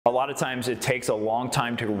A lot of times it takes a long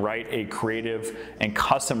time to write a creative and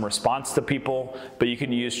custom response to people, but you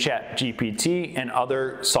can use GPT and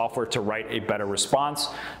other software to write a better response.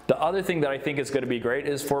 The other thing that I think is going to be great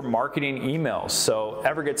is for marketing emails. So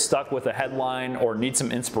ever get stuck with a headline or need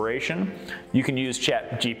some inspiration, you can use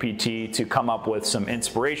GPT to come up with some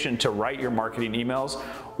inspiration to write your marketing emails.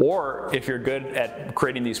 Or if you're good at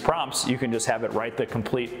creating these prompts, you can just have it write the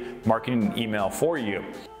complete marketing email for you.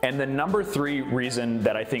 And the number 3 reason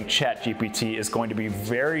that I think ChatGPT is going to be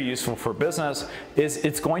very useful for business is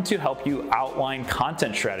it's going to help you outline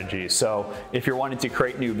content strategies. So if you're wanting to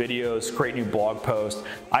create new videos, create new blog posts,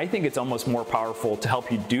 I think it's almost more powerful to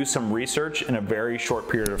help you do some research in a very short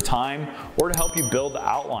period of time, or to help you build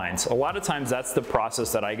outlines. A lot of times that's the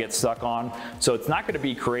process that I get stuck on. So it's not going to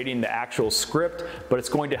be creating the actual script, but it's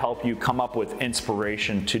going to help you come up with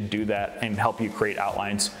inspiration to do that and help you create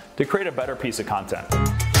outlines to create a better piece of content.